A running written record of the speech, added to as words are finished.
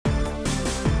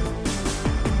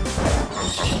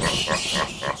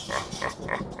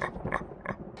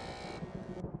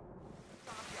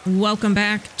Welcome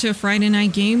back to Friday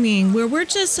Night Gaming, where we're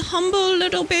just humble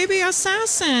little baby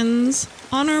assassins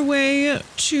on our way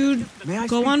to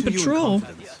go on patrol.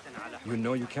 You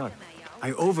know you can.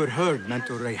 I overheard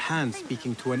Mentor Rayhan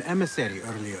speaking to an emissary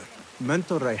earlier.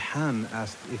 Mentor Rayhan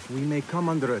asked if we may come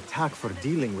under attack for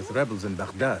dealing with rebels in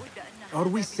Baghdad. Are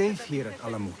we safe here at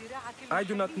Alamut? I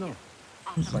do not know.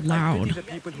 But Loud. I pity the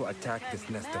people who attack this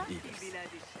nest of eagles.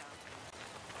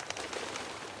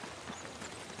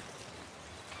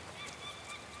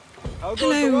 How goes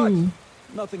the watch? Hello.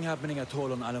 Nothing happening at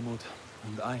all on Alamut,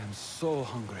 and I am so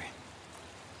hungry.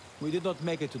 We did not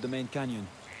make it to the main canyon.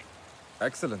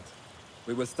 Excellent.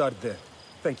 We will start there.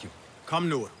 Thank you. Come,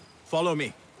 Noor. Follow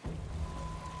me.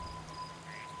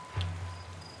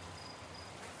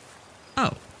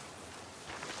 Oh.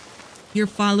 You're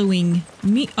following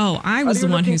me? Oh, I was the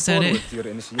one who said it. To your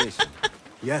initiation?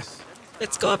 Yes.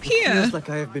 Let's go up here. Feels like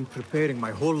I have been preparing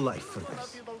my whole life for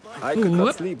this. I could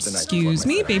not sleep the night Excuse before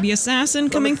me, my baby assassin Some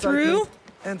coming excitement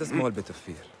through. And a small bit of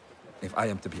fear, if I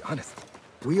am to be honest.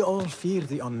 We all fear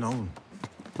the unknown.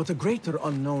 But a greater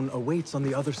unknown awaits on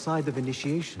the other side of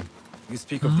initiation. You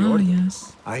speak of the Oh, order.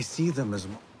 yes. I see them as...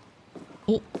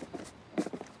 Oh.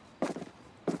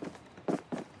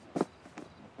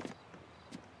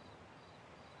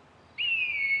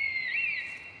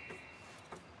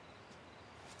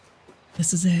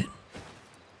 This is it.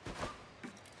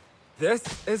 This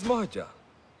is Mahja.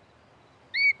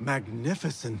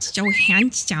 magnificent. So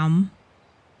handsome.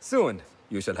 Soon,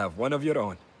 you shall have one of your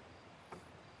own.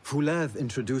 Fulad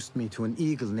introduced me to an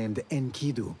eagle named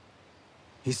Enkidu.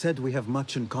 He said we have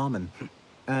much in common,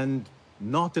 and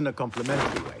not in a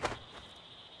complimentary way.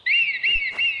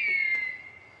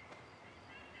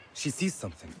 She sees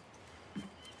something.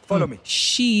 Follow me.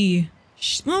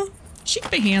 Well, she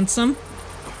could be handsome.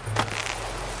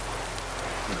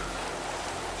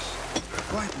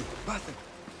 Quietly, Bathan.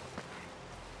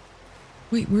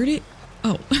 Wait,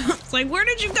 oh, it's like, where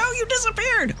did you go? You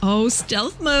disappeared. Oh,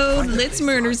 stealth mode. Let's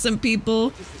murder some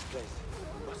people.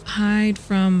 Hide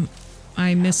from...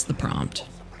 I missed the prompt.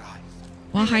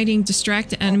 While hiding,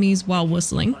 distract enemies while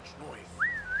whistling.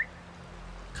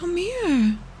 Come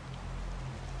here.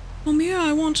 Come here,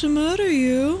 I want to murder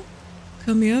you.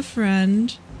 Come here,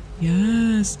 friend.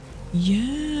 Yes.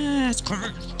 Yes. Come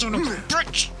here, son of a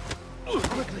bitch.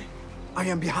 Quickly. I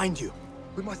am behind you.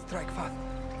 We must strike fast.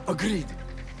 Agreed.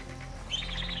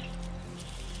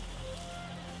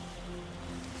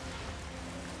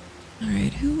 All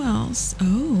right, who else?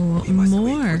 Oh, We must wait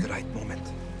more. for the right moment.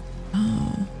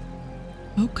 Oh,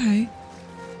 okay.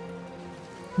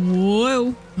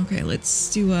 Whoa. Okay,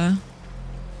 let's go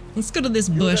to this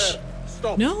bush.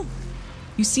 Stop. No,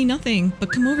 you see nothing,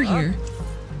 but come over here.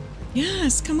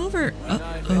 Yes, come over.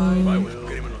 Uh-oh.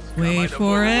 Wait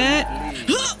for it.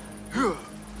 Do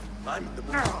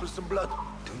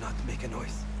not make a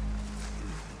noise.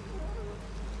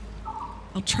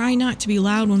 I'll try not to be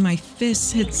loud when my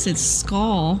fist hits its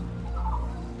skull.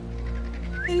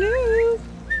 Hello.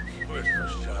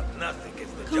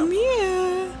 Come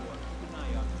here.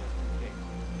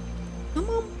 Come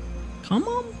on. Come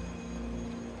on.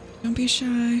 Don't be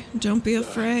shy. Don't be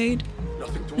afraid.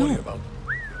 Nothing to worry about.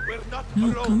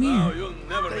 No, come here. You'll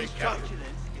never make captain.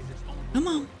 Come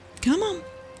on. Come on.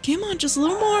 Come on, just a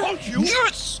little more.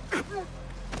 Yes!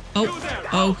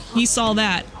 Oh, he saw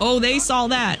that. Oh, they saw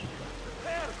that.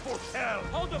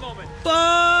 Hold a moment.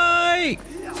 Bye!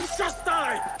 Just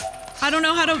die. I don't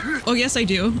know how to... Oh, yes, I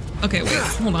do. Okay, wait.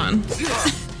 Hold on. There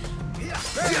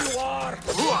you are.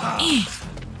 Hold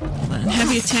on.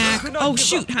 Heavy attack. Oh,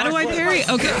 shoot. How do I parry?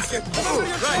 Okay.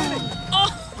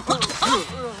 Oh.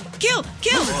 Kill!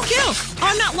 Kill! Kill! Oh,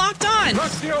 I'm not locked on.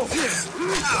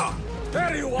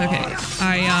 There you are. Okay.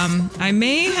 I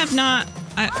may have not...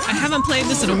 I haven't played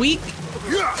this in a week.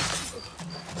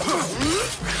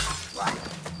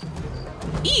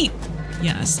 Eat!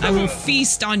 Yes, I will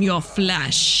feast on your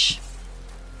flesh.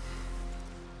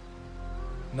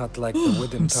 Not like the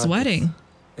wooden I'm sweating.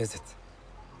 targets, is it?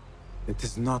 It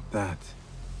is not that.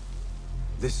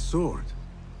 This sword.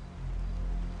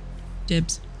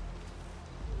 Dibs.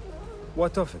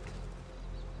 What of it?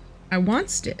 I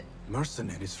wants it.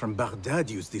 Mercenaries from Baghdad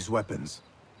use these weapons.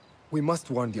 We must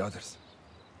warn the others.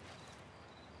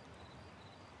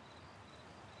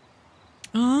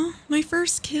 Aw, my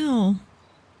first kill.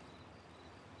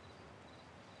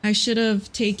 I should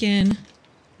have taken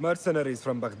Mercenaries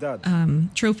from Baghdad.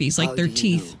 trophies like their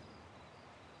teeth.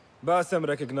 Bassem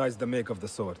recognized the make of the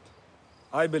sword.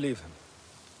 I believe him.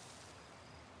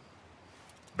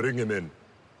 Bring him in.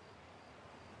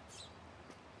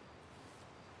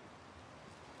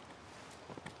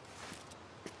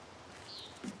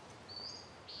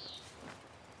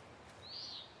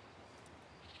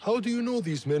 How do you know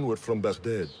these men were from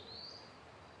Baghdad?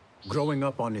 Growing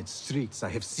up on its streets, I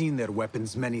have seen their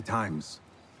weapons many times.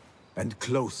 And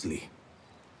closely.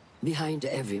 Behind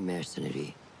every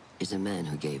mercenary is a man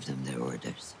who gave them their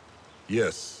orders.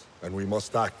 Yes, and we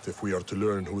must act if we are to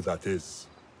learn who that is.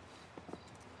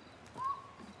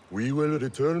 We will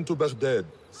return to Baghdad,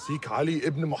 seek Ali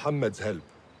ibn Muhammad's help.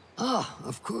 Ah,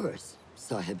 of course.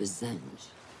 Sahib Zanj.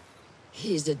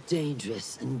 He is a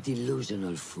dangerous and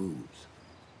delusional fool.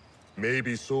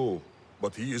 Maybe so,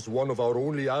 but he is one of our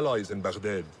only allies in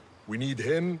Baghdad. We need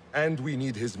him, and we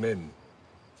need his men.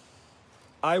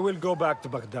 I will go back to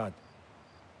Baghdad.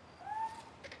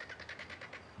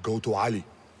 Go to Ali.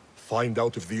 Find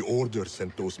out if the Order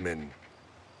sent those men.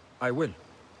 I will.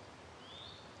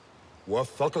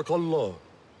 وفقك الله.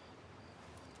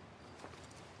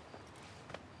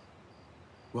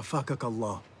 وفقك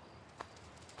الله.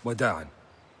 وداعا.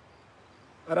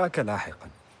 أراك لاحقا.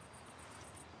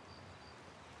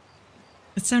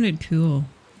 It sounded cool.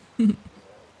 And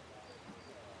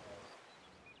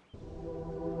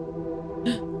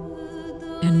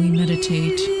we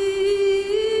meditate.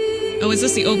 Oh, is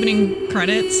this the opening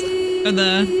credits? Or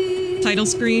the title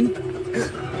screen?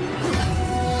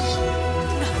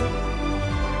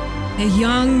 A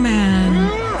young man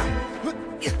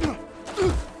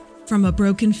from a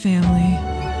broken family,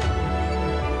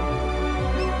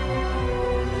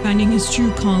 finding his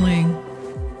true calling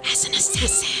as an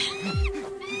assassin.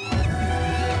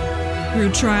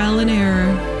 Through trial and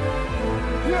error,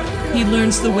 he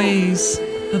learns the ways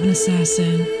of an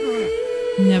assassin,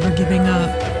 never giving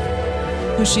up,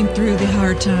 pushing through the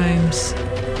hard times,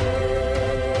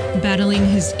 battling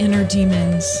his inner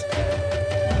demons,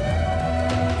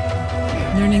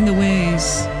 learning the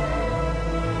ways.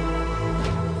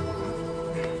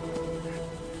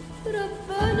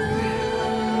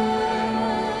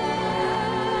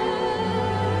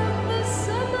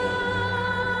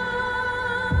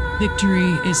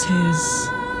 Victory is his.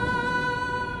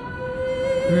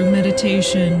 Through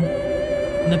meditation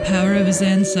and the power of his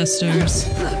ancestors,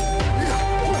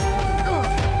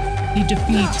 he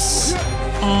defeats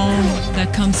all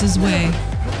that comes his way,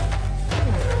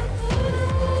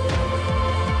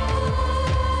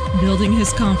 building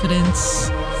his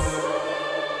confidence,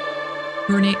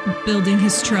 building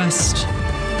his trust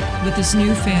with his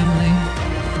new family,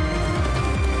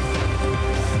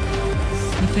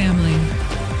 the family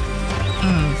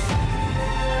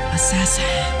of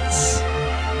assassins.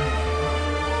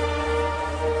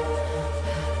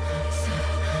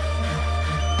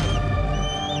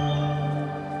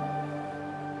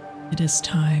 It is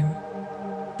time.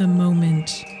 The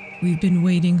moment we've been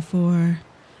waiting for.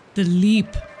 The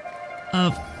leap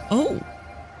of... Oh!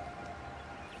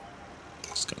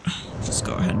 Just go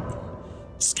ahead.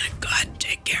 Just gonna go ahead and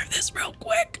take care of this real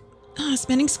quick.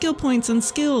 Spending skill points on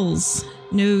skills.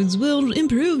 Nodes will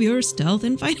improve your stealth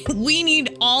and fighting. We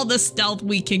need all the stealth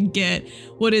we can get.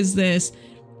 What is this?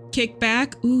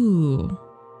 Kickback? Ooh.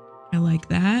 I like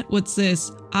that. What's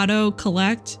this? Auto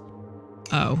collect?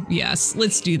 Oh, yes.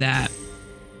 Let's do that.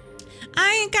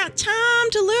 I ain't got time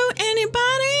to loot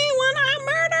anybody when I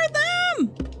murder them.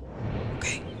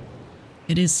 Okay.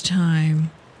 It is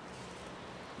time.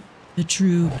 The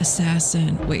true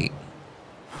assassin. Wait.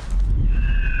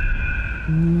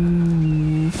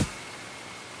 Ooh.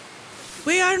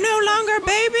 We are no longer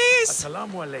babies.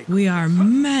 We are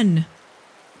men.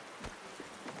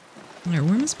 Alright,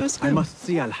 where am I supposed to go? I must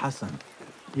see Al-Hassan.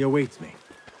 He awaits me.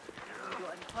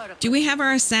 Do we have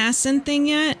our assassin thing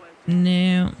yet?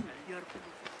 No.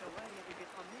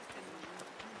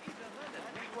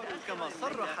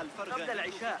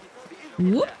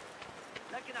 Whoop.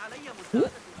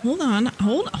 Whoop. Hold on.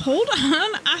 Hold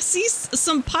on. I see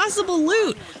some possible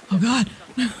loot. Oh god.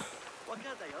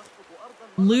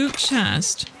 Loot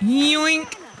chest.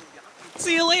 Yoink.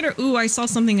 See you later. Ooh, I saw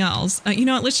something else. You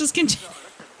know what? Let's just continue.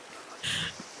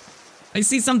 I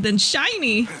see something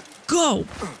shiny. Go.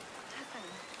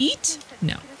 Eat?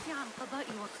 No.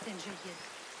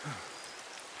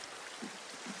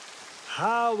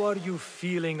 How are you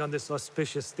feeling on this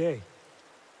auspicious day?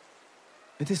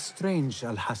 It is strange,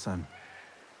 Al-Hassan.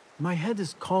 My head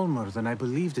is calmer than I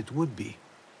believed it would be.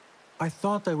 I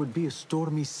thought I would be a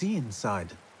stormy sea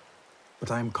inside.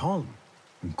 But I am calm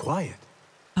and quiet.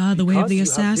 Ah, the way of the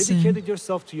assassin. You have dedicated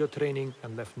yourself to your training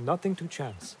and left nothing to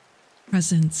chance.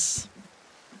 Presence.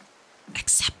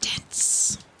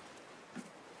 Acceptance.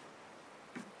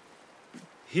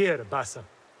 Here, Bassam.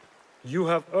 You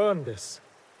have earned this.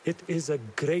 It is a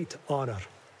great honor.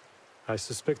 I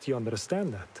suspect you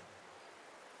understand that.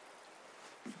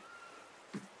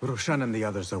 Roshan and the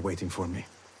others are waiting for me.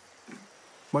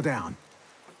 Wada'an.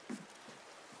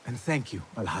 And thank you,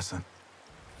 Al-Hassan.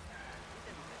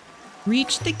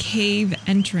 Reach the cave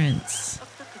entrance.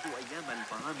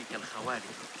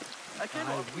 I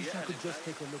wish I could just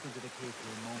take a look into the cave for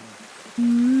a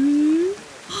moment.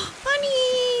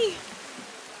 Bunny!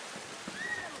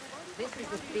 This is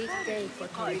a big day for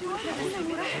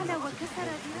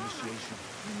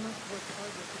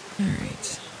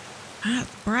Alright. Ah,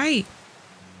 it's bright.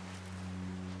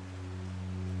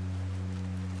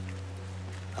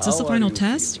 Is this the final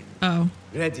test? Oh.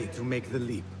 Ready to make the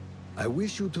leap. I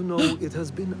wish you to know it has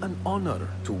been an honor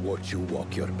to watch you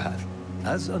walk your path.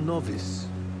 As a novice,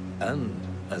 and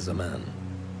as a man.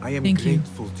 I am Thank you.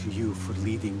 grateful to you for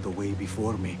leading the way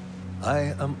before me.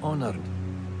 I am honored.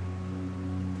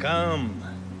 Come.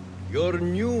 Your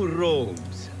new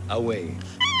robes await.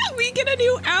 We get a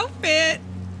new outfit.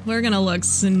 We're gonna look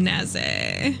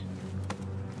snazzy.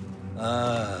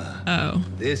 Oh.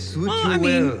 This suits Well, you I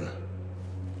mean- well.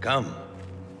 Come.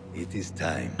 It is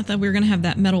time. I thought we were gonna have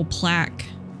that metal plaque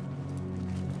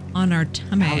on our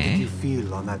tummy. How did you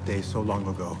feel on that day so long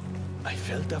ago? I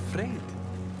felt afraid.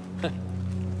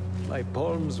 My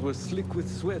palms were slick with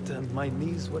sweat and my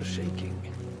knees were shaking.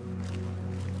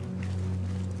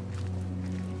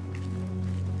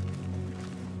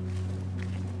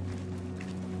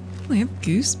 We have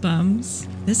goosebumps.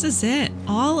 This is it.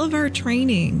 All of our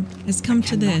training has come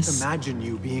to Cannot this. imagine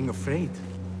you being afraid.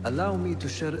 Allow me to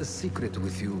share a secret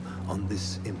with you on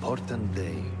this important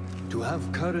day. To have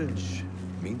courage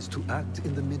means to act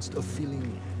in the midst of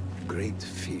feeling great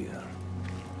fear.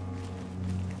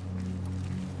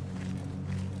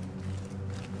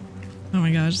 Oh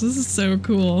my gosh, this is so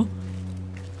cool.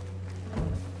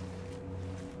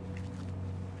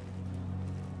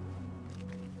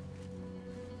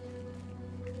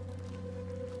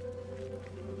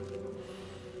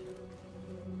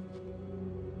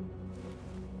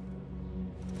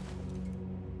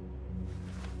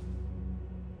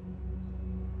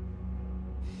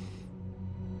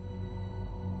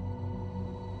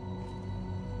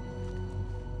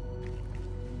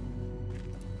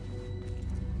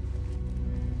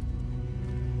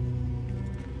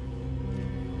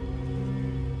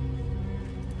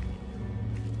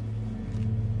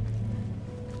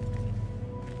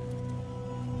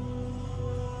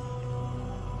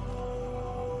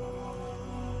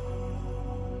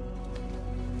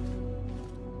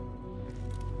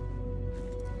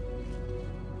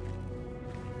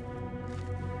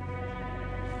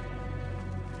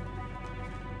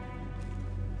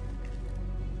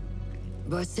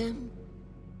 Basim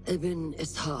Ibn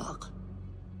Ishaq,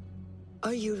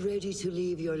 are you ready to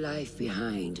leave your life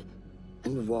behind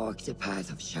and walk the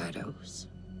path of shadows?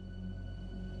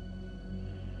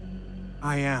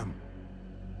 I am.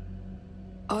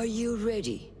 Are you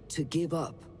ready to give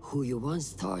up who you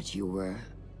once thought you were?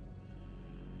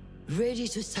 Ready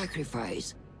to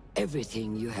sacrifice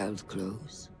everything you held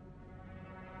close?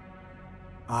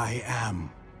 I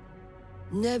am.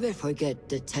 Never forget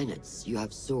the tenets you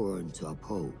have sworn to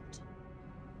uphold.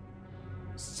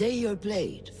 Stay your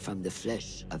blade from the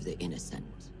flesh of the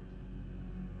innocent.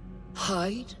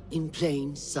 Hide in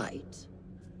plain sight.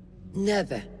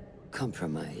 Never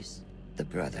compromise the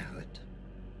Brotherhood.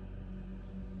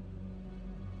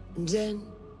 Then,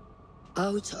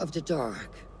 out of the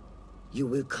dark, you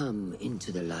will come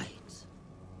into the light.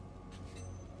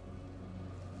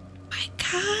 My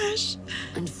gosh.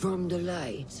 And from the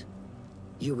light,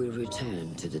 you will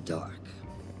return to the dark.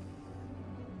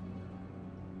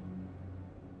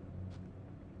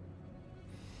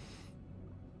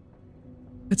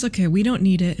 It's okay, we don't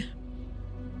need it.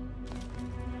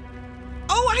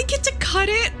 Oh, I get to cut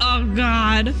it? Oh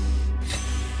god.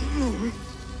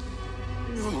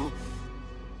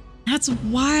 That's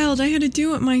wild. I had to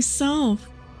do it myself.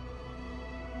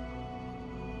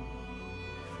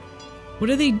 What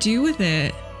do they do with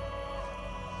it?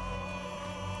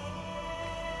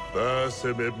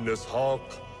 Basim ibn Ishaq,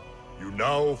 you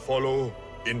now follow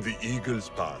in the Eagle's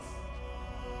path.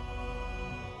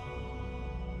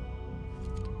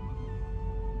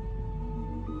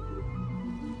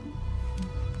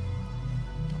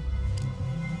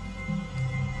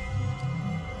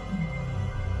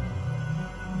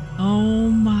 Oh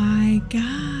my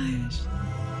gosh.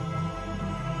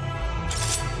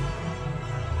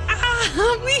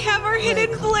 Ah, we have our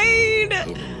hidden blade.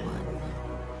 Hidden one.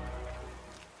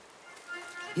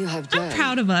 You have I'm died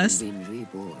proud of us. and been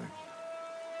reborn.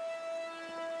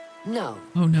 Now,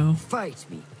 Oh no. fight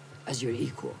me as your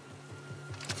equal.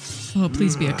 Oh,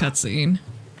 please be a cutscene.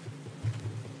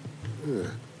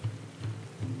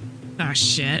 Ah,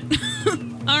 shit.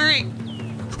 All right.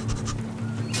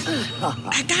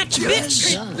 I got you,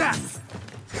 bitch. Done.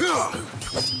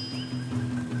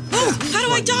 Oh, how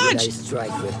do I dodge?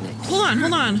 Strike with next?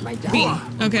 Hold on. My B.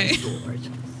 Okay. sword.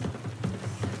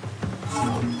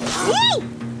 Woo!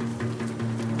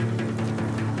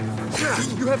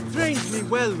 You have trained me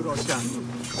well, Roshan.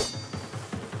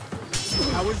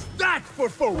 How is that for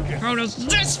focus? How does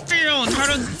this feel? And how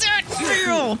does that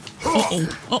feel?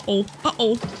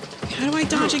 Uh-oh. How do I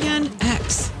dodge again?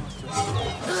 X.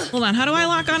 Hold on, how do I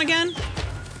lock on again?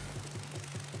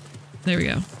 There we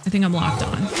go. I think I'm locked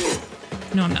on.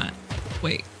 No, I'm not.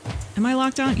 Wait. Am I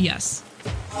locked on? Yes.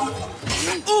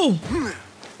 Oh!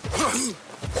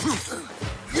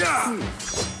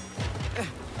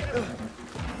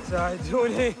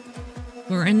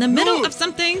 We're in the middle of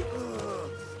something.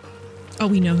 Oh,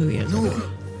 we know who he is.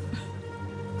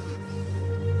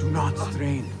 Do not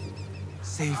strain.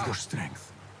 Save your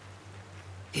strength.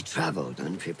 He traveled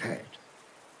unprepared.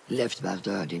 Left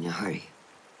Baghdad in a hurry.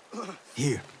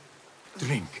 Here,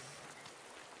 drink.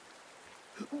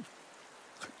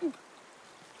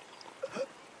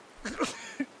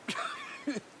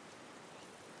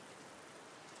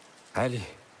 Ali.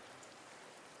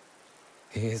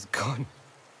 He is gone.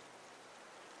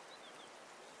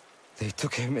 They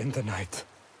took him in the night.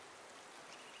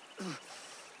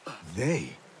 They?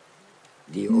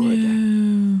 The Order.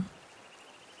 No.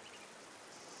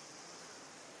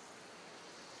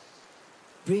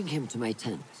 Bring him to my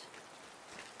tent.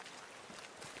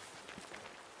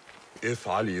 If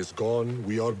Ali is gone,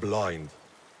 we are blind.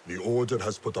 The Order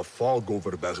has put a fog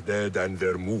over Baghdad and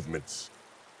their movements.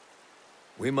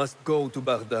 We must go to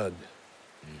Baghdad.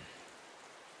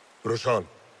 Roshan,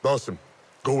 Basim,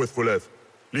 go with Fulev.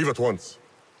 Leave at once.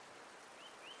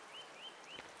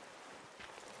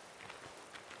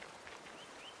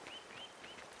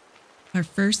 Our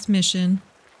first mission.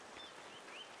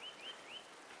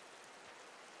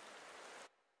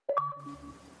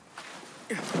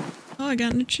 Oh, I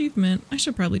got an achievement. I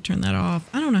should probably turn that off.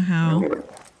 I don't know how.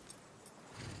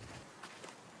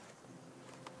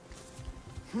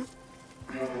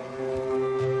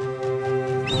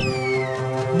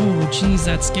 Oh, geez,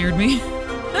 that scared me.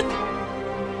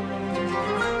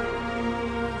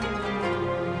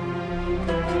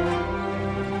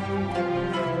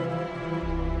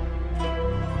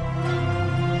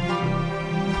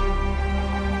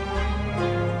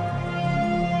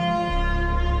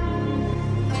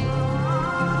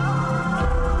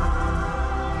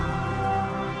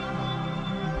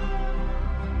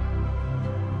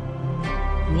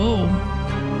 Whoa.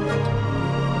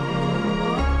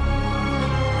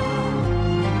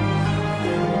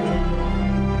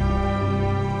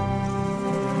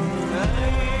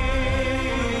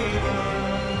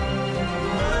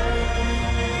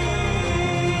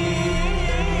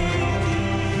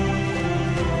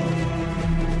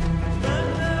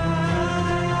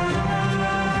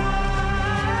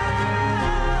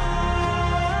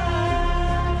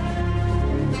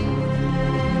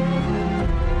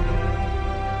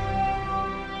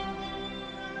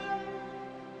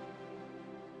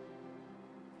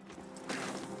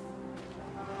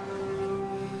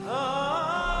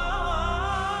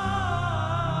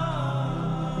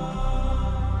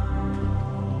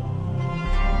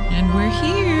 And we're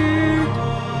here.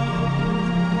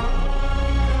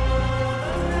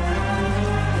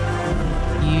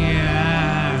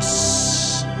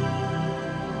 Yes.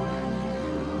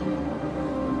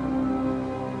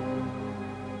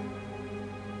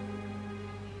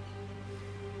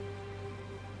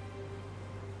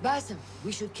 Basim,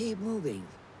 we should keep moving.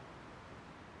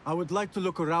 I would like to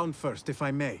look around first, if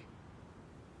I may.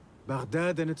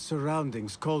 Baghdad and its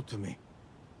surroundings call to me.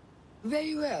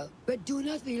 Very well, but do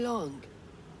not be long.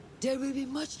 There will be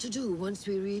much to do once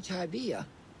we reach Harbiya.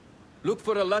 Look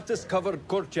for a lattice-covered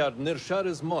courtyard near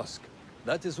Shah's mosque.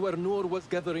 That is where Noor was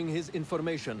gathering his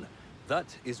information. That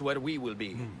is where we will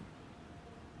be.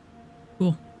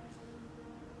 Cool.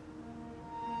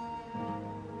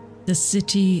 The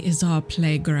city is our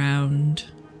playground.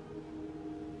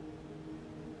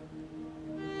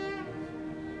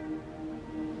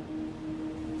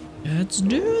 Let's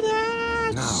do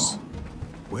that! Now,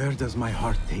 where does my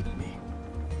heart take me?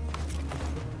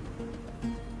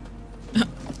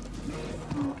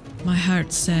 My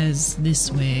heart says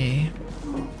this way,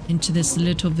 into this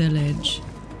little village.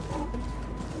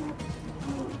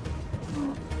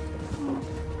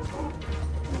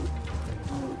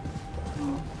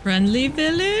 Friendly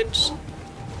village?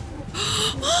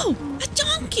 Oh, a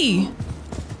donkey!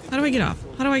 How do I get off?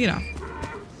 How do I get off?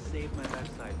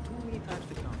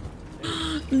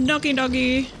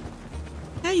 Doggy.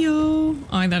 Heyo.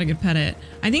 Oh, I thought I could pet it.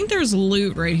 I think there's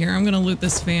loot right here. I'm gonna loot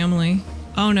this family.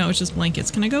 Oh no, it's just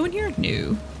blankets. Can I go in here?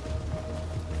 No.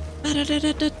 Alright.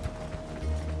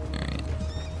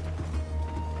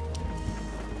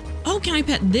 Oh, can I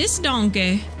pet this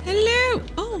donkey? Hello!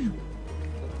 Oh.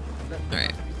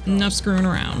 Alright. Enough screwing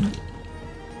around.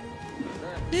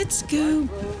 Let's go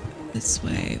this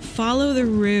way. Follow the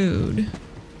road.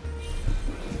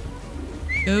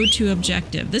 Go to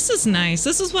objective. This is nice.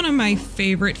 This is one of my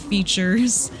favorite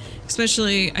features.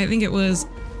 Especially, I think it was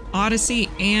Odyssey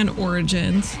and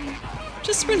Origins.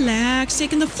 Just relax,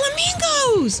 taking the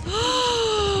flamingos!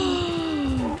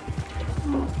 Oh,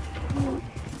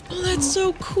 that's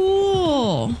so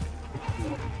cool.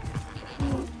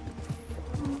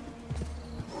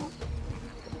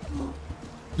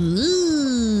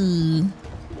 Ooh.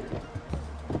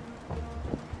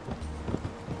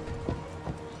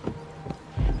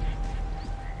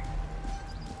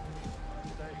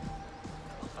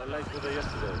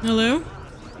 Hello?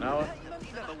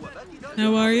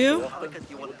 How are you?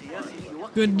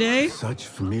 Good day? Such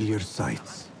familiar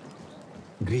sights.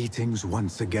 Greetings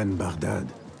once again,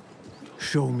 Baghdad.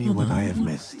 Show me what I have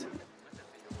missed.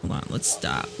 Hold on, let's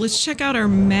stop. Let's check out our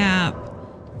map.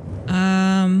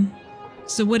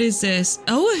 So what is this?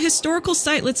 Oh, a historical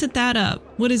site. Let's hit that up.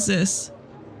 What is this?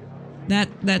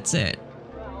 That's it.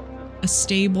 A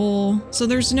stable. So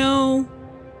there's no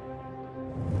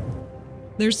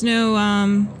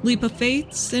leap of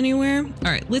faiths anywhere.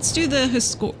 All right, let's do the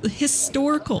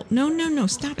historical. No.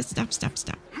 Stop it. Stop.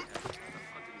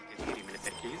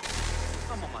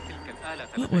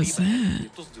 What was that?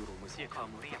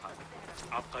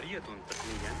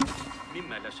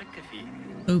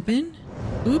 Open?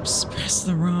 Oops, press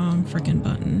the wrong freaking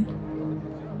button.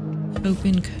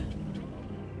 Open.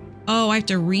 Oh, I have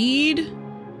to read?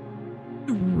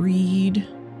 Read.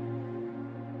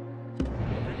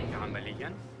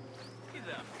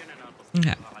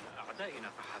 Okay.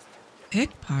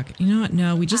 Pickpocket. You know what?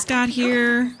 No, we just got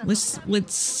here.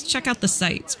 Let's check out the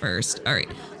sites first. All right.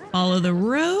 Follow the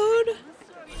road.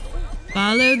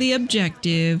 Follow the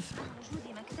objective.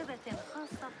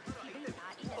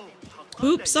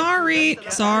 Oops, sorry.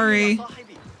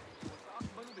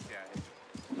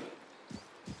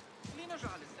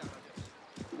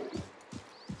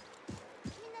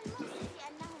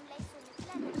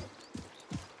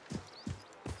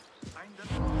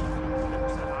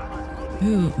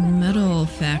 Ooh, metal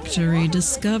factory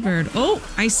discovered. Oh,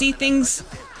 I see things.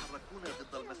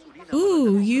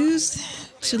 Ooh, used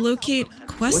to locate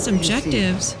quest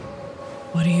objectives.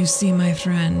 What do you see, my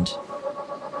friend?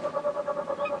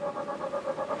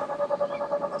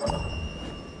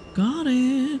 Got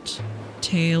it.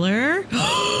 Taylor.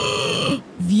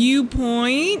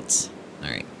 Viewpoint. All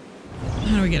right.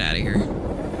 How do we get out of here?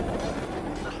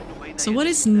 So what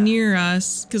is near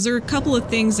us? Because there are a couple of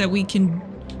things that we can...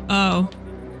 Oh.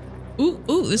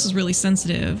 Ooh, this is really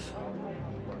sensitive.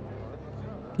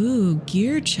 Ooh,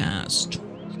 gear chest.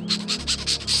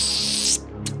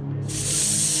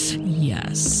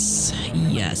 Yes.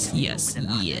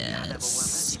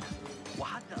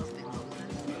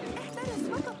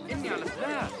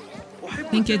 I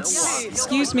think it's...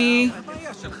 Excuse me. I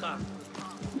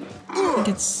think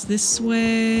it's this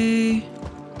way.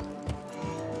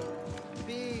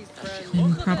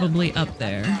 And probably up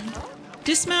there.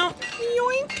 Dismount.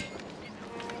 Yoink.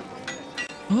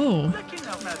 Oh.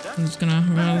 I'm just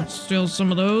gonna steal some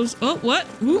of those. Oh, what?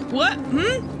 Ooh, what?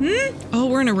 Oh,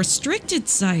 we're in a restricted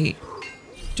site.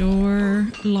 Door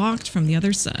locked from the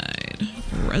other side.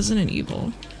 Resident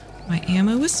Evil. My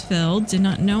ammo was filled. Did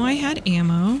not know I had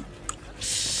ammo.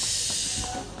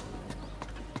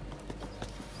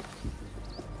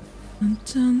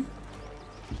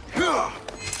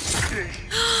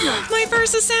 My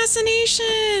first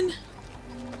assassination!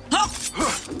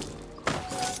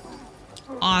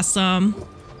 Awesome.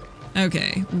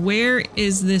 Okay, where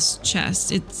is this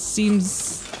chest? It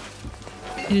seems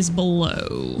it is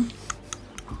below.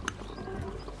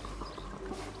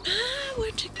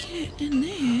 Where to get in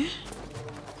there?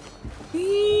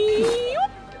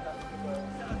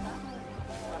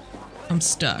 I'm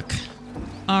stuck.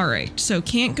 All right, so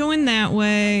can't go in that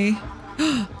way.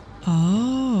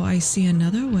 Oh, I see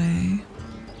another way.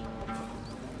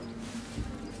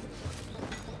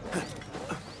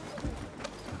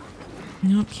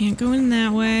 Nope, can't go in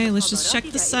that way. Let's just check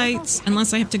the sights.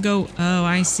 Unless I have to go... Oh,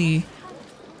 I see.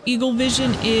 Eagle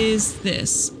vision is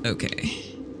this.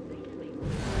 Okay.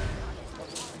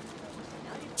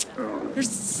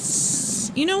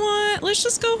 There's... You know what? Let's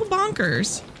just go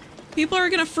bonkers. People are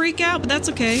gonna freak out, but that's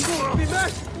okay.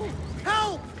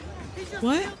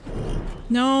 What?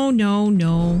 No.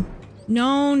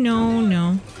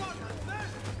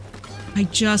 I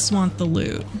just want the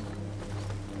loot.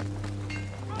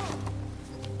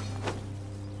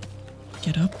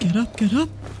 Get up, get up, get up.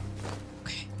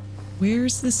 Okay.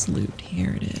 Where's this loot?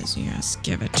 Here it is. Yes,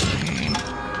 give it to me.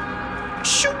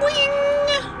 Swing!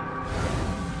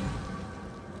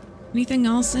 Anything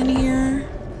else in here?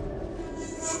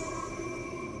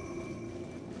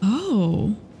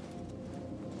 Oh.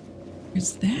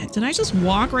 Where's that? Did I just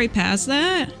walk right past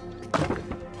that?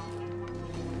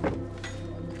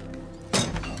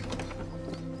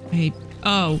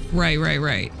 Oh, right.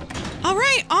 All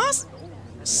right,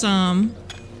 awesome.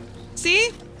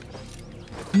 See?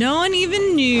 No one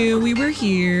even knew we were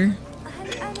here.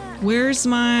 Where's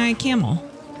my camel?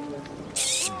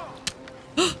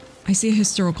 I see a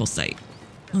historical site.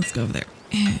 Let's go over there.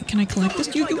 Can I collect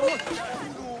this? Yup.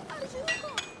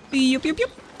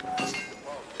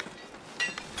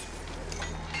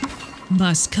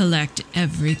 Must collect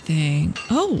everything.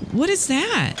 Oh, what is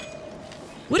that?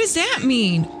 What does that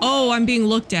mean? Oh, I'm being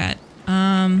looked at.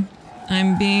 I'm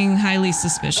being highly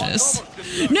suspicious.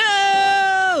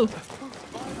 No!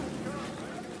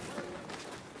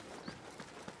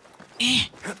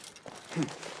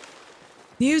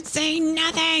 You say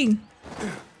nothing. I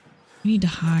need to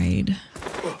hide.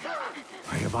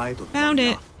 Found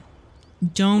it.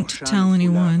 Don't tell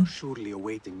anyone. Surely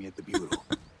awaiting me at the bureau.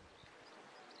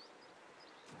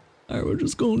 Alright, we're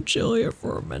just gonna chill here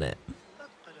for a minute.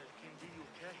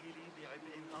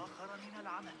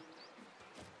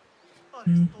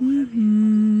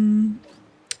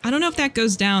 I don't know if that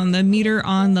goes down. The meter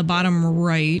on the bottom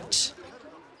right.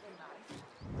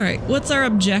 Alright, what's our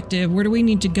objective? Where do we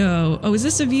need to go? Oh, is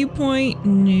this a viewpoint?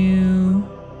 No.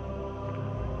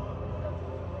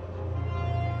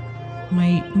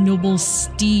 My noble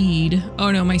steed.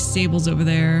 Oh no, my stable's over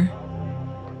there.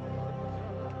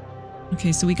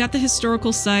 Okay, so we got the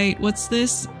historical site. What's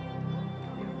this?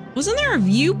 Wasn't there a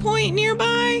viewpoint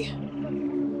nearby?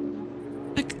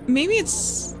 Like, maybe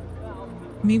it's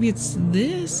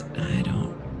this? I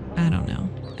don't know.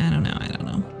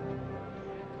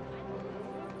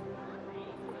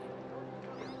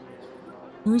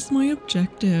 Where's my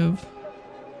objective?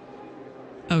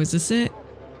 Oh, is this it?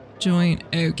 Join.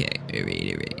 Okay,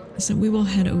 alright. So we will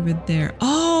head over there.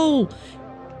 Oh!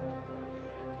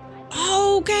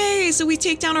 Okay, so we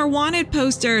take down our wanted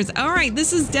posters. Alright,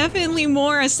 this is definitely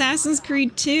more Assassin's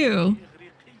Creed 2.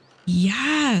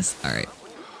 Yes! Alright.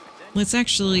 Let's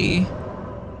actually...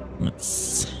 Oh,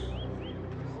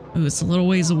 it's a little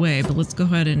ways away, but let's go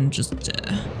ahead and just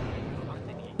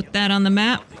put that on the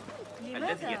map.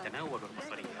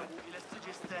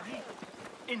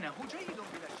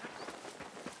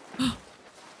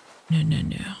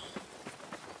 No.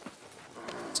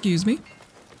 Excuse me.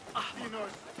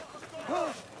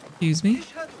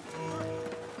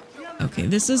 Okay,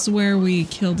 this is where we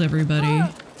killed everybody.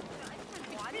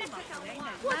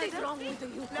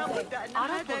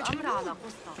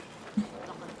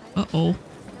 Uh-oh.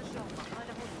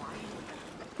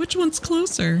 Which one's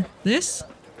closer? This?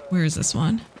 Where is this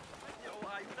one?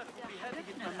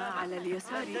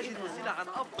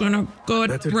 Gonna go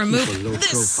and remove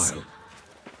this.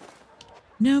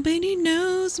 Nobody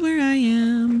knows where I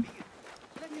am.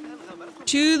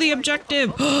 To the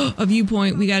objective. A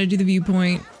viewpoint. We gotta do the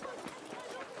viewpoint.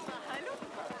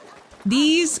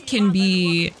 These can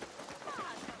be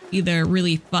either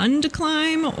really fun to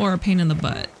climb or a pain in the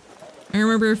butt. I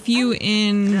remember a few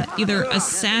in either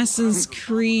Assassin's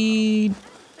Creed,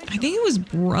 I think it was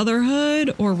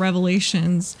Brotherhood or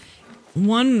Revelations.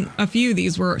 A few of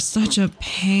these were such a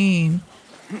pain.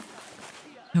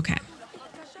 Okay.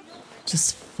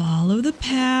 Just follow the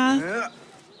path.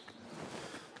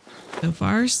 So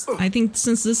far, I think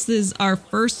since this is our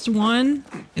first one,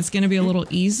 it's going to be a little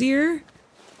easier.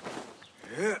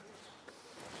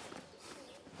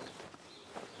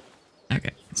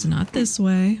 Okay, it's not this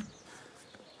way.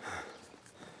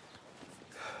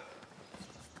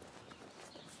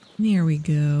 There we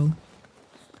go.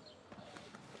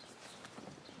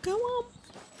 Go on.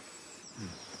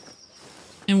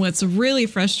 And what's really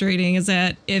frustrating is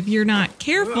that if you're not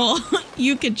careful,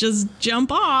 you could just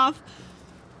jump off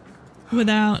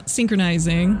without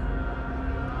synchronizing.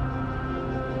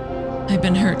 I've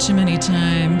been hurt too many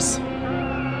times.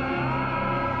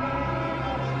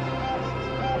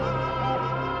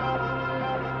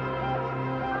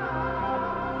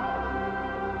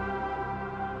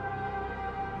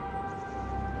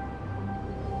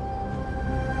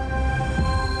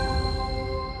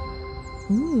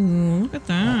 Ooh, look at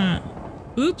that.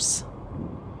 Oops.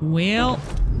 Well,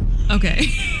 okay.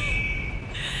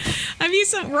 I've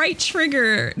used that right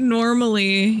trigger.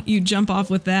 Normally, you jump off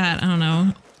with that. I don't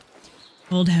know.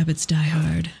 Old habits die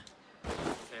hard.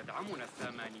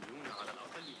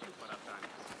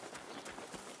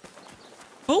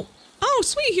 Oh, Oh,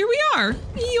 sweet, here we are.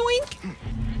 Yoink.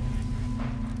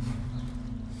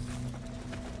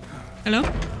 Hello?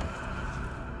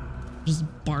 Just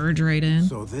barge right in.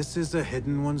 So this is a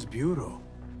Hidden One's bureau.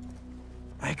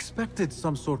 I expected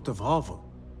some sort of hovel.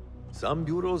 Some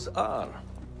bureaus are.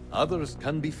 Others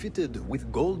can be fitted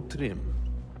with gold trim.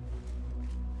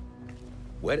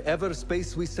 Wherever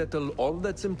space we settle, all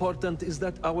that's important is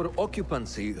that our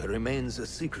occupancy remains a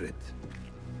secret.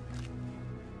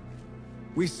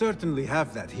 We certainly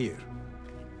have that here.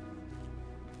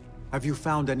 Have you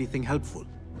found anything helpful?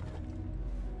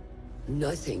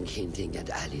 Nothing hinting at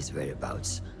Ali's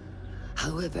whereabouts.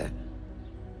 However,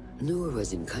 Noor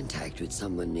was in contact with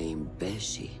someone named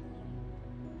Beshi.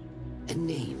 A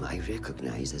name I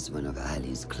recognize as one of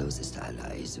Ali's closest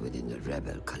allies within the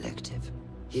Rebel Collective.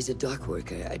 He's a dock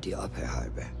worker at the Upper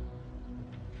Harbor.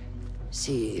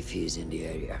 See if he's in the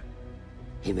area.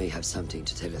 He may have something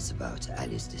to tell us about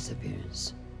Ali's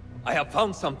disappearance. I have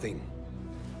found something.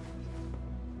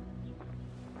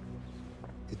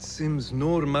 It seems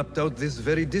Noor mapped out this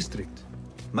very district.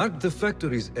 Mark the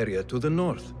factories area to the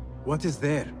north. What is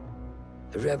there?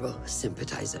 Rebel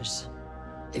sympathizers.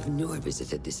 If Noor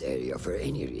visited this area for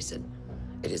any reason,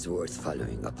 it is worth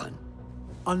following up on.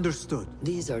 Understood.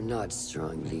 These are not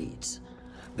strong leads,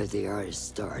 but they are a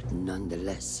start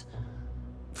nonetheless.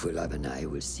 Fulab and I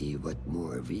will see what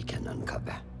more we can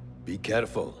uncover. Be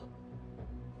careful.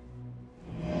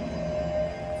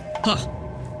 Huh.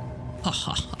 Ha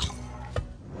ha ha.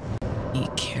 Be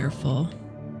careful.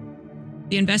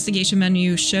 The investigation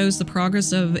menu shows the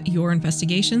progress of your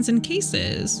investigations and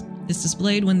cases. It's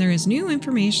displayed when there is new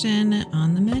information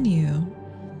on the menu.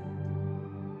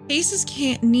 Cases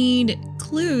can't need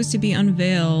clues to be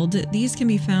unveiled. These can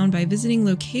be found by visiting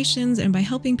locations and by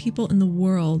helping people in the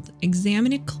world.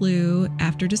 Examine a clue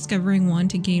after discovering one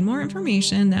to gain more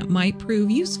information that might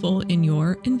prove useful in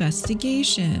your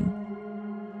investigation.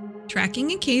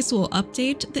 Tracking a case will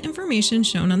update the information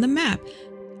shown on the map,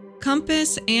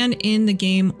 compass, and in the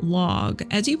game log.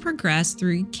 As you progress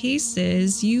through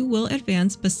cases, you will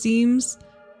advance Basim's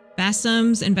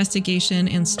investigation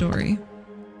and story.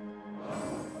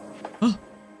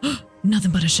 Oh,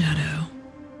 nothing but a shadow.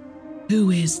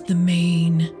 Who is the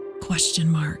main question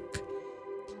mark?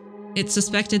 It's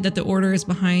suspected that the Order is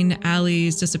behind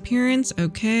Ali's disappearance.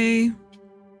 Okay.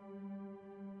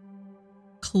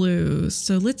 Clues.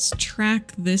 So let's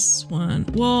track this one.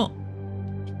 Well,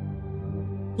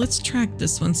 let's track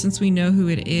this one since we know who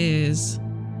it is.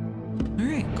 All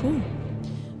right, cool.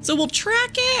 So we'll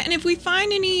track it, and if we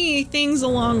find any things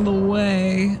along the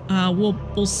way,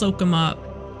 we'll soak them up.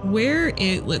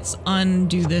 Let's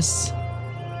undo this.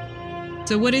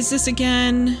 So what is this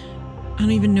again? I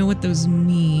don't even know what those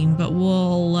mean, but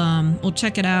we'll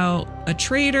check it out. A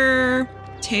trader,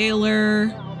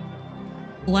 tailor,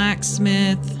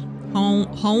 blacksmith,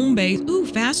 home base. Ooh,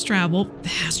 fast travel.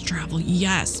 Fast travel,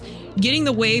 yes. Getting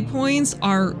the waypoints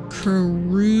are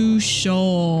crucial.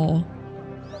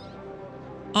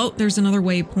 Oh, there's another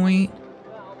waypoint.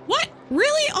 What?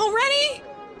 Really? Already?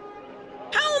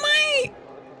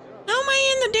 How am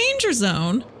I in the danger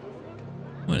zone?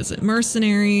 What is it?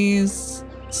 Mercenaries,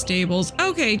 stables.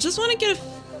 Okay, just want to get a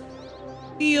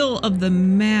feel of the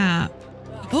map.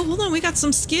 Oh, hold on. We got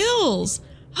some skills.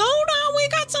 Hold on. We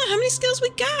got some. How many skills we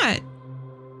got?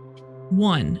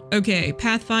 1. Okay.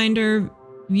 Pathfinder.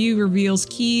 View reveals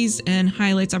keys and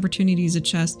highlights opportunities at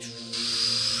chest.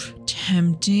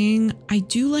 Tempting. I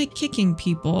do like kicking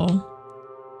people.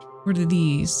 What are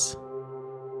these?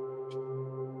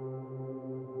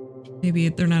 Maybe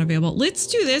they're not available. Let's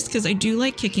do this because I do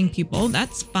like kicking people.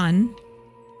 That's fun.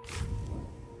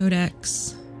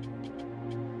 Codex.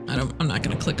 I'm not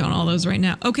going to click on all those right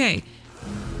now. Okay.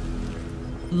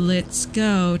 Let's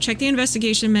go. Check the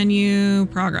investigation menu.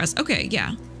 Progress. Okay,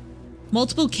 yeah.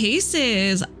 Multiple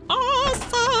cases.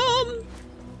 Awesome.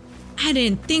 I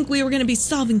didn't think we were going to be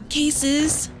solving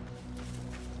cases.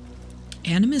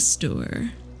 Animus store.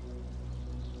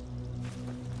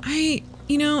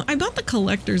 I bought the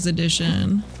collector's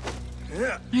edition.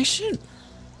 I should...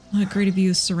 What a great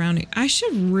view surrounding. I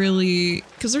should really...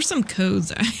 Because there's some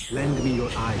codes Lend me your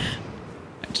eye.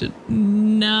 I should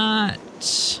not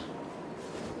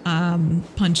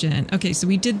punch in. Okay, so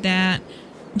we did that.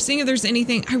 I'm seeing if there's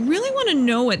anything. I really want to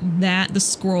know what the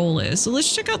scroll is. So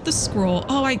let's check out the scroll.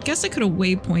 Oh, I guess I could have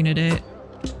waypointed it.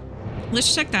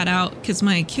 Let's check that out because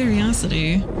my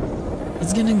curiosity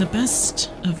is getting the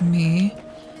best of me.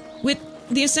 With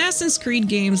the Assassin's Creed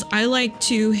games, I like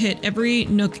to hit every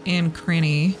nook and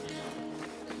cranny.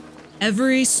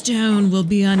 Every stone will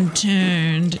be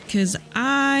unturned because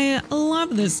I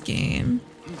love this game.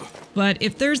 But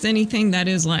if there's anything that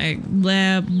is like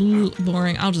blah, blah,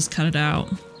 boring, I'll just cut it out.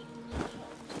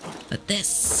 But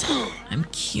this, I'm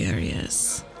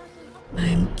curious.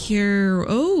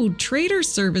 Oh, trader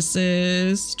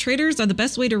services. Traders are the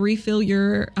best way to refill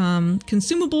your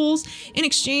consumables in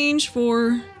exchange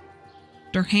for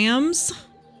dirhams.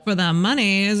 For the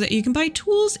money is that you can buy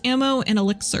tools, ammo, and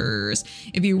elixirs.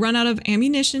 If you run out of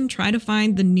ammunition, try to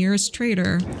find the nearest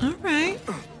trader. All right.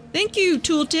 Thank you,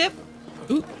 tooltip.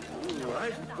 Ooh.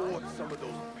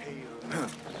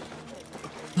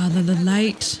 The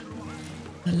light.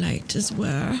 The light is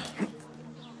where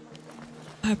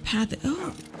our path.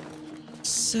 Oh.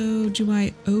 So do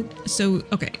I? Oh. So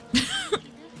okay.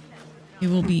 It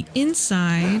will be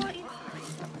inside.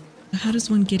 How does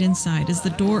one get inside? Is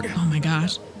the door? Oh my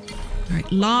gosh. All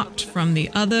right, locked from the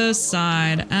other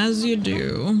side, as you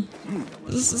do.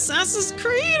 Is this Assassin's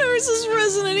Creed or is this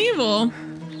Resident Evil?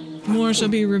 More shall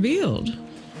be revealed.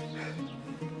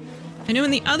 I know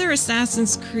in the other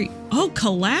Assassin's Creed... Oh,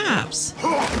 collapse.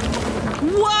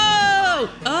 Whoa!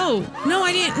 Oh, no,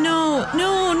 I didn't. No.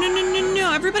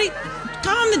 Everybody,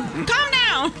 calm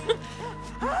down.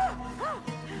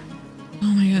 Oh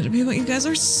my god, people, you guys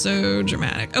are so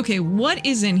dramatic. Okay, what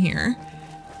is in here?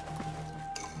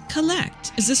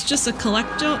 Collect. Is this just a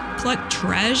collect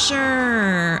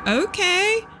treasure?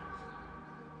 Okay.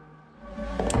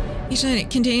 Each night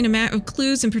contain a map of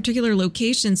clues in particular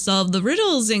locations. Solve the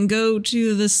riddles and go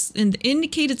to the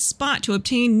indicated spot to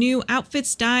obtain new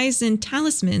outfits, dyes, and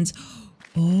talismans.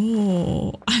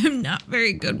 Oh, I'm not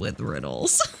very good with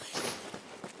riddles.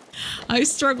 I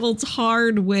struggled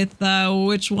hard with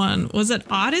which one? Was it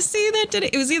Odyssey that did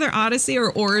it? It was either Odyssey or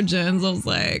Origins. I was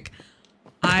like,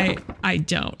 I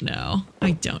don't know. I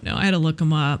had to look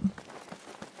them up.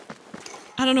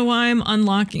 I don't know why I'm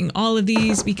unlocking all of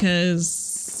these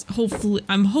because hopefully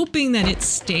I'm hoping that it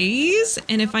stays.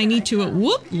 And if I need to,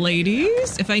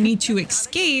 if I need to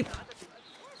escape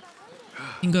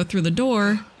and go through the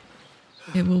door,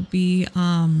 it will be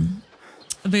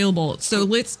available. So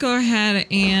let's go ahead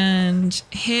and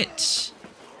hit.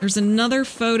 There's another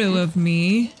photo of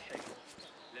me.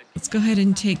 Let's go ahead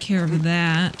and take care of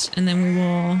that, and then we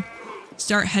will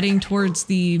start heading towards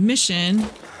the mission.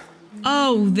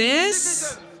 Oh,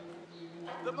 this?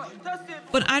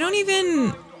 But I'm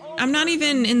not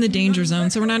even in the danger zone,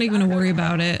 so we're not even gonna worry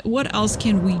about it. What else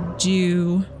can we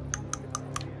do?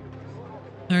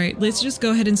 All right, let's just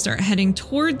go ahead and start heading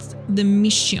towards the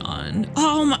mission.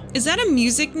 Oh my, is that a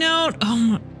music note? Oh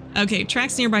my, okay,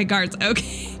 tracks nearby guards.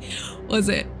 Okay, was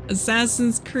it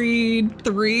Assassin's Creed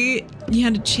 3? You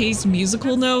had to chase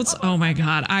musical notes? Oh my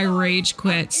god, I rage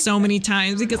quit so many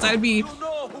times because I'd be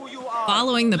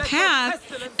following the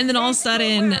path and then all of a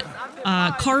sudden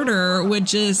Connor would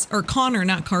just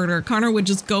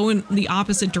go in the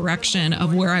opposite direction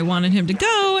of where I wanted him to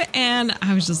go, and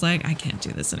I was just like, I can't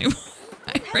do this anymore.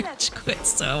 I rage quit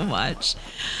so much.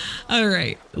 All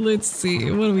right, let's see.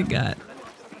 What do we got?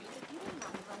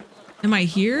 Am I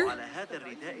here?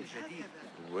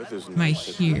 Am I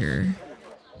here?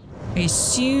 I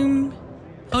assume...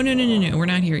 Oh, no. We're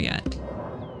not here yet.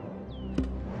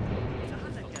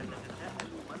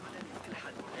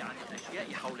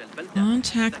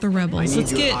 Contact the rebels.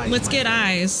 Let's get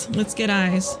eyes. Let's get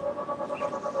eyes.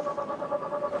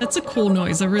 That's a cool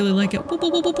noise. I really like it.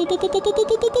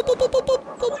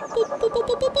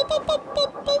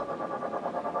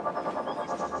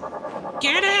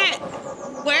 Get it!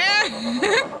 Where?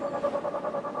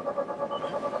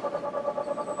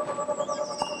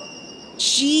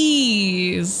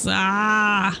 Jeez.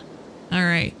 Ah. All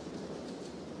right.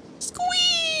 Squee!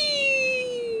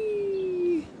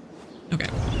 Okay.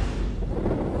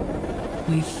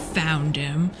 We found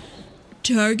him.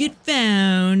 Target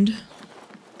found.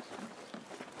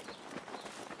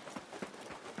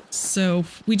 So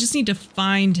we just need to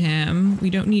find him. We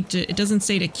don't need to, it doesn't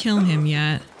say to kill him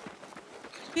yet.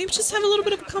 Maybe just have a little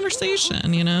bit of a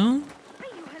conversation, you know?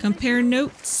 Compare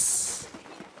notes.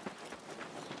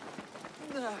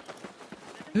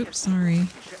 Oops, sorry.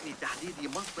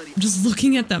 I'm just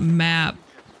looking at the map.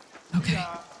 Okay.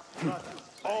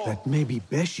 That may be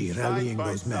Beshi rallying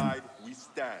those men.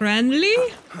 Friendly?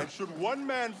 And should one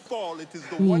man fall, it is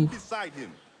the one beside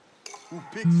him who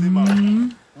picks him up.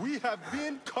 We have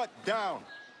been cut down.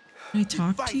 Can I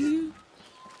talk to you?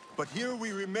 But here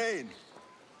we remain.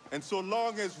 And so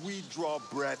long as we draw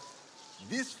breath,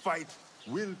 this fight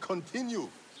will continue.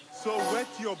 So whet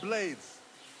your blades.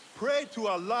 Pray to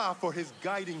Allah for his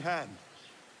guiding hand.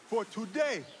 For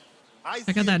today, I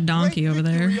got that donkey over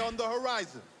there. On the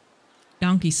horizon.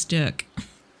 Donkey stick.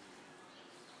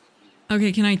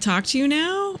 Okay, can I talk to you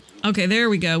now? Okay, there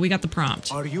we go. We got the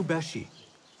prompt. Are you Beshi?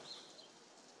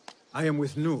 I am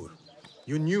with Nur.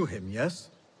 You knew him, yes?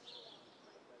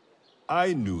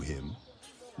 I knew him.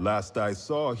 Last I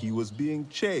saw, he was being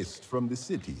chased from the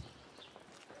city.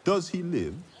 Does he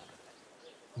live?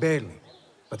 Barely,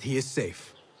 but he is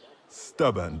safe.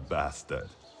 Stubborn bastard.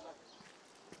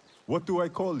 What do I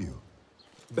call you?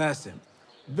 Basim.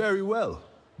 Very well,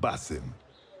 Basim.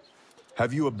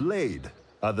 Have you a blade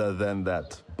other than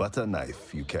that butter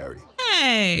knife you carry?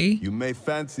 Hey! You may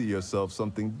fancy yourself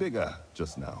something bigger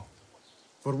just now.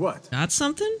 For what? Got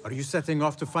something? Are you setting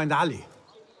off to find Ali?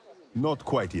 Not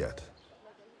quite yet.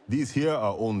 These here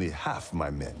are only half my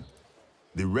men.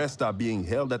 The rest are being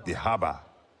held at the harbor,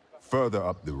 further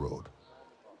up the road.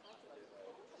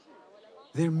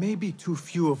 There may be too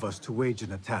few of us to wage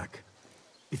an attack.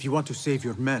 If you want to save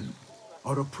your men,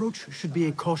 our approach should be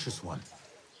a cautious one.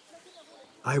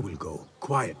 I will go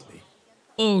quietly.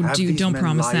 Oh, Have dude, these don't men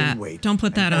promise lie that. in wait Don't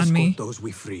put that and on me. escort those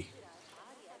we free.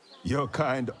 Your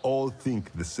kind all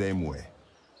think the same way.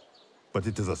 But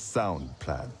it is a sound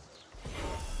plan.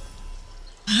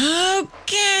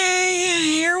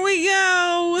 Okay, here we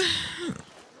go.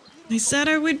 I said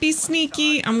I would be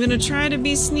sneaky. I'm gonna try to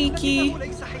be sneaky.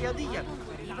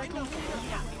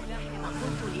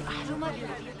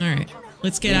 Alright,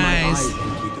 let's get eyes.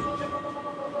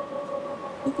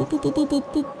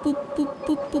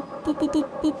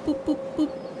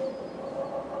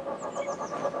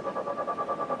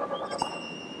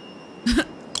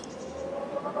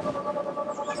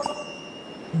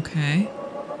 Okay.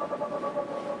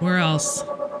 Where else?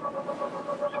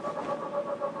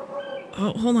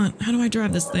 Oh, hold on. How do I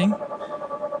drive this thing?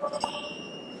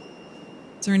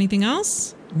 Is there anything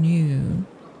else? No.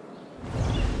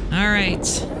 All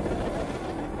right.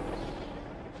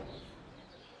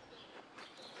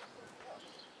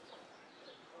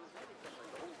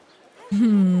 I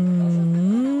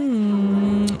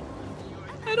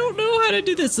don't know how to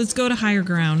do this. Let's go to higher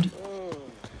ground.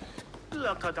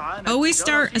 Always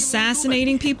start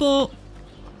assassinating people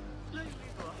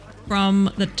from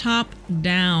the top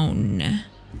down.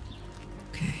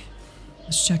 Okay.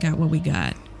 Let's check out what we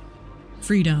got.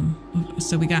 Freedom.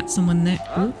 So we got someone there.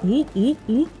 Ooh, ooh, ooh,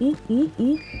 ooh, ooh, ooh,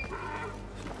 ooh.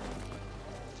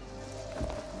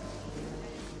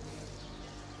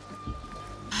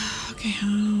 Okay,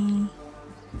 how?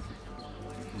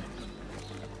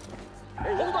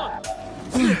 Hey, hold on.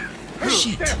 Oh,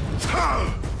 shit.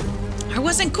 I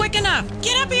wasn't quick enough.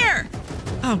 Get up here.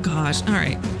 Oh, gosh. All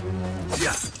right.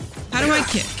 How do I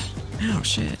kick? Oh,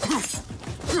 shit.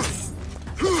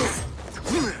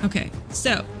 Okay,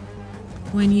 so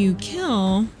when you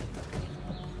kill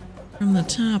from the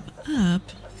top up,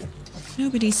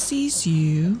 nobody sees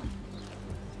you.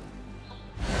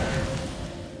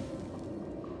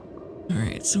 All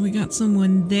right, so we got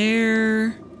someone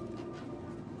there.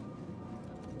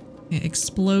 Okay,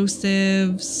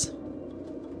 explosives,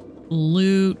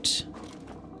 loot.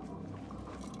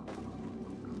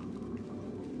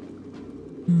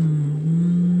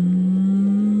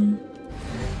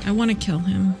 I want to kill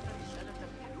him.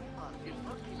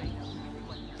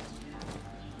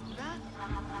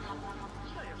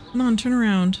 Come on, turn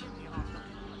around.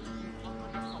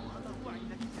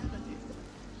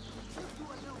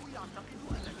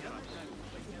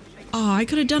 Oh, I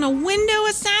could have done a window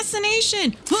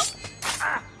assassination.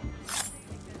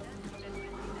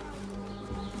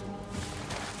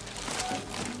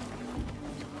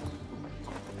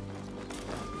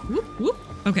 Whoop, whoop.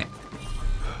 Okay.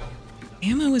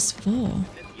 Ammo is full.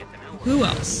 Who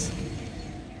else?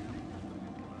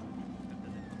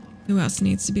 Who else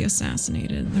needs to be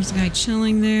assassinated? There's a guy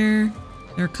chilling there.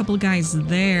 There are a couple of guys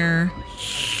there.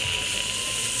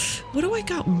 What do I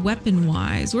got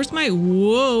weapon-wise? Where's my...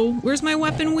 Whoa. Where's my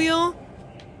weapon wheel?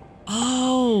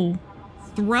 Oh.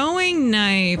 Throwing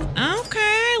knife.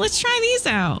 Okay, let's try these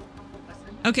out.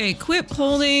 Okay, equip,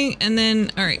 holding, and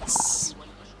then... All right.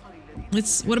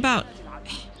 Let's... What about...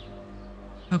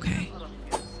 Okay.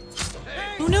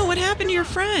 Oh no, what happened to your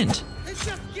friend?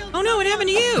 Oh no, what happened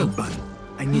to you?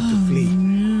 I need to flee.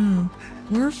 No.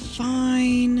 We're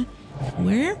fine.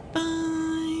 We're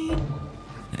fine.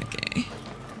 Okay.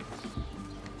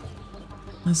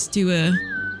 Let's do a...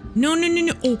 No, no, no,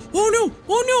 no. Oh, oh no.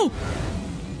 Oh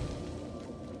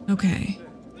no. Okay.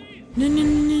 No, no, no,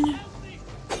 no, no.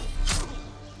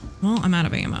 Well, I'm out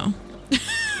of ammo.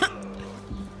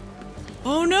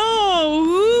 Oh no.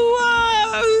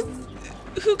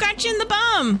 Who got you in the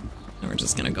bum? And we're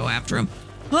just gonna go after him.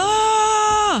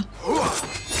 Ah!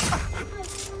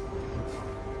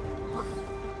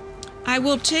 I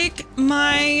will take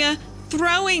my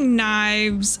throwing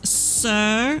knives,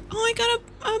 sir. Oh, I got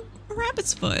a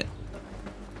rabbit's foot.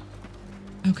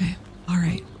 Okay, all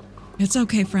right. It's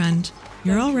okay, friend.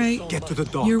 You're all right. Get to the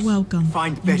docks. You're welcome.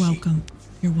 Find You're Beshi. welcome.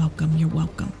 You're welcome. You're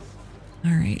welcome.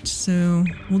 All right, so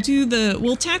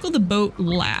we'll tackle the boat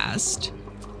last.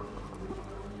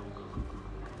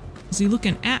 Is he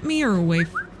looking at me or away?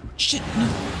 Shit,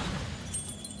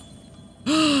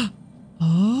 no.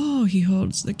 Oh, he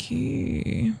holds the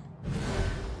key.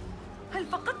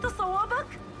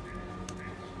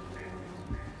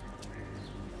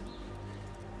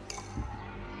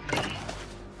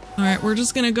 All right, we're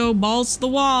just gonna go balls to the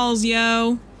walls,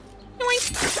 yo.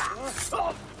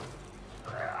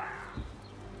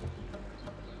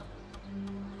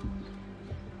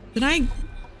 Did I?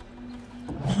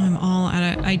 I'm all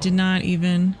out of. I did not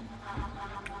even.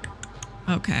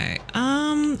 Okay.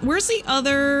 Where's the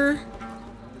other?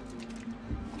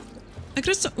 I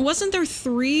could have. Wasn't there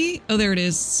 3? Oh, there it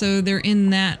is. So they're in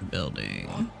that building.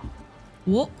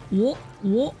 What?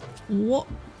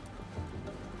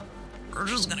 We're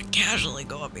just gonna casually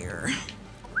go up here.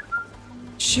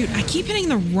 Shoot, I keep hitting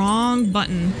the wrong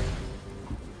button.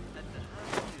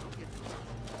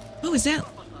 Oh, is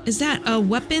that a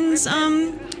weapons,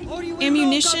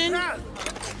 ammunition?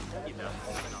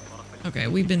 Okay,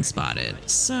 we've been spotted.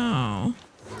 So,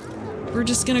 we're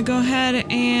just gonna go ahead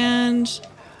and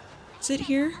sit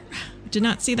here. Did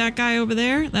not see that guy over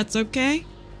there. That's okay.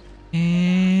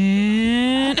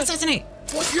 And assassinate!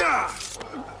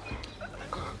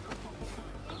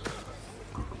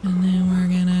 And then we're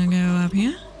gonna go up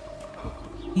here.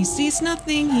 He sees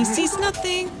nothing. He sees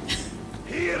nothing.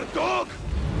 Here, dog!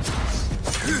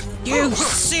 You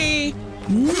see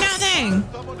nothing!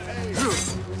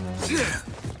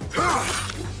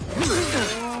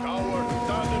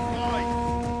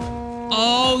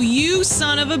 Oh, you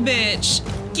son of a bitch.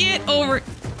 Get over.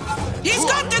 He's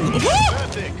got the.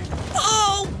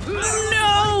 Oh,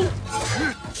 no.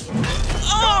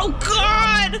 Oh,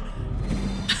 God.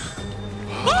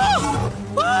 Oh,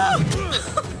 oh.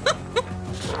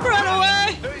 Run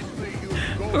away.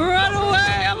 Run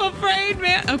away. I'm afraid,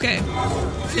 man. Okay.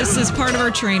 This is part of our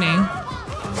training. All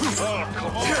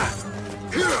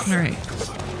right.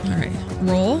 All right.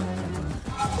 Roll.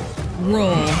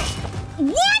 Roll.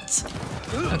 What?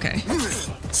 Okay.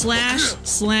 Slash,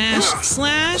 slash,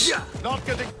 slash.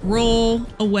 Roll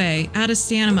away. Out of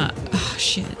stamina. Oh,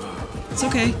 shit. It's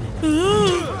okay.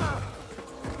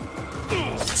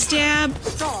 Stab.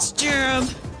 Stab.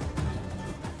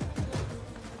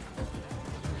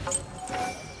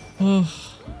 Oh.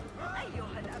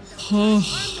 Oh.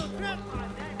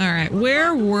 All right.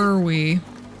 Where were we?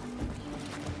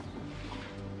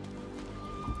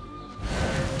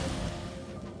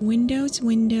 Windows,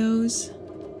 windows.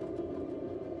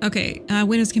 Okay,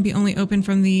 windows can be only opened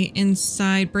from the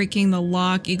inside. Breaking the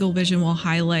lock, Eagle Vision will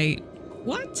highlight.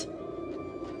 What?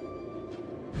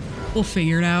 We'll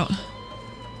figure it out.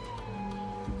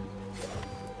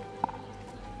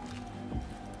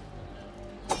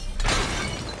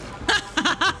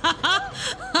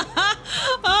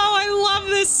 Oh, I love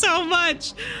this so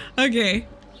much. Okay.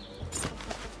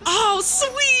 Oh,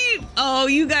 sweet! Oh,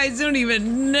 you guys don't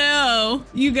even know.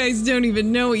 You guys don't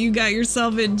even know what you got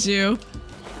yourself into.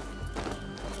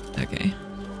 Okay.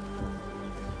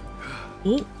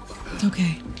 Oh, it's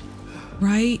okay.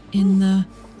 Right in the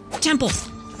temple.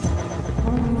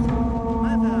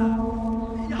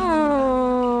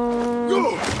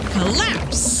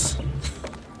 Collapse!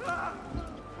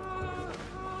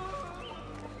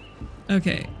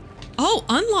 Okay. Oh,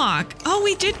 unlock! Oh,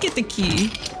 we did get the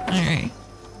key. Alright.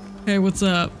 Hey, what's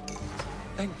up?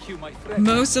 Thank you, my friend.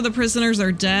 Most of the prisoners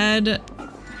are dead.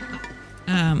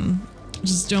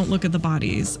 Just don't look at the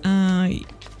bodies.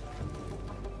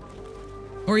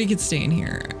 Or you could stay in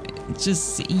here.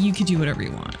 Just, you could do whatever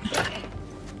you want.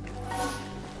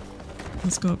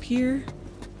 Let's go up here.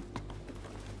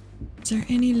 Is there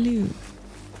any loot?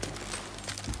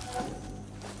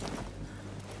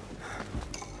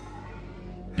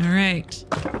 All right.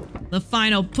 The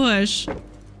final push.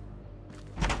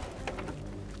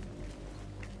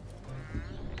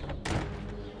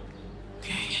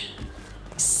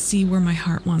 See where my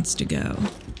heart wants to go.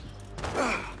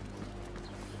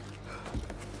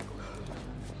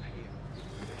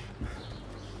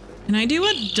 Can I do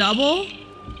a double?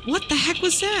 What the heck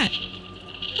was that?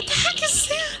 What the heck is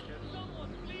that?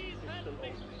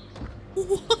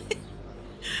 What?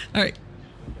 All right.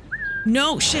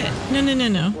 No, shit.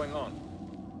 No.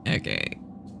 Okay.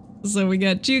 So we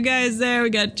got 2 guys there. We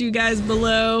got 2 guys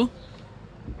below.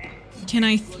 Can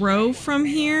I throw from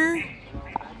here?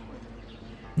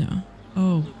 No.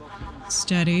 Oh.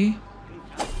 Steady.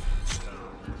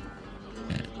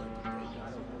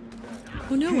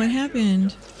 Oh no, what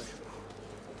happened?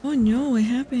 Oh no, what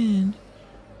happened?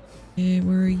 Okay,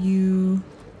 where are you?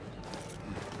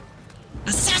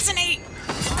 Assassinate!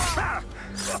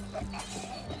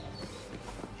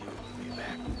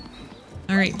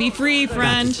 All right, be free,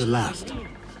 friend. That is the last.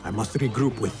 I must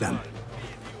regroup with them.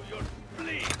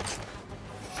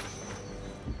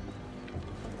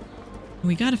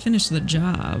 We gotta finish the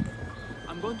job.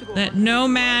 Let no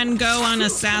man go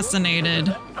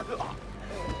unassassinated.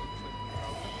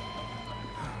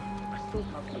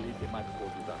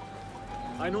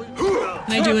 Can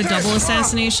I do a double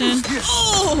assassination?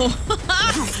 Oh!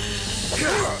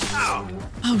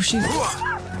 Oh, shoot.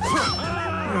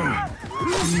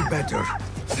 Be better.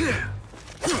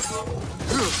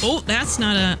 Oh, that's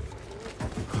not a...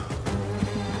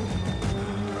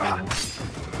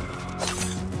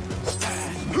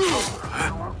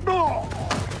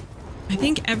 I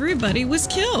think everybody was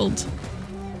killed.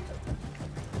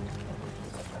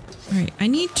 All right, I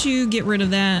need to get rid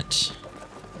of that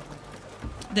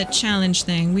challenge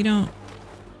thing. We don't...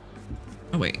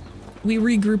 Oh, wait. We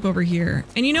regroup over here.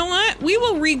 And you know what? We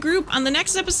will regroup on the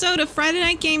next episode of Friday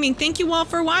Night Gaming. Thank you all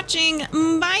for watching.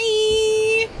 Bye!